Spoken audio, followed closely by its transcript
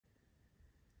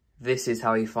This is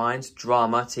how you find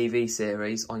drama TV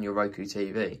series on your Roku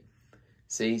TV.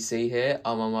 See here,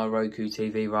 I'm on my Roku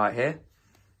TV right here.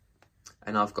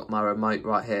 And I've got my remote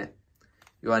right here.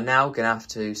 You are now going to have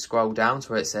to scroll down to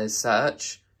where it says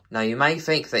search. Now you may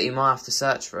think that you might have to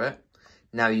search for it.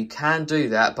 Now you can do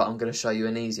that, but I'm going to show you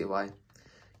an easier way.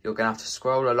 You're going to have to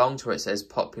scroll along to where it says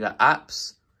popular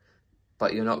apps.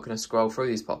 But you're not going to scroll through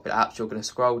these popular apps. You're going to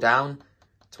scroll down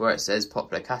to where it says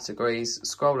popular categories.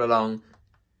 Scroll along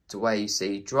to where you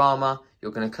see drama.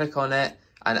 You're going to click on it.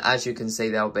 And as you can see,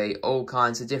 there'll be all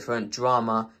kinds of different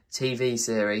drama TV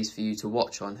series for you to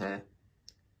watch on here.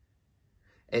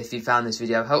 If you found this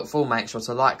video helpful, make sure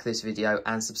to like this video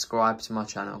and subscribe to my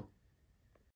channel.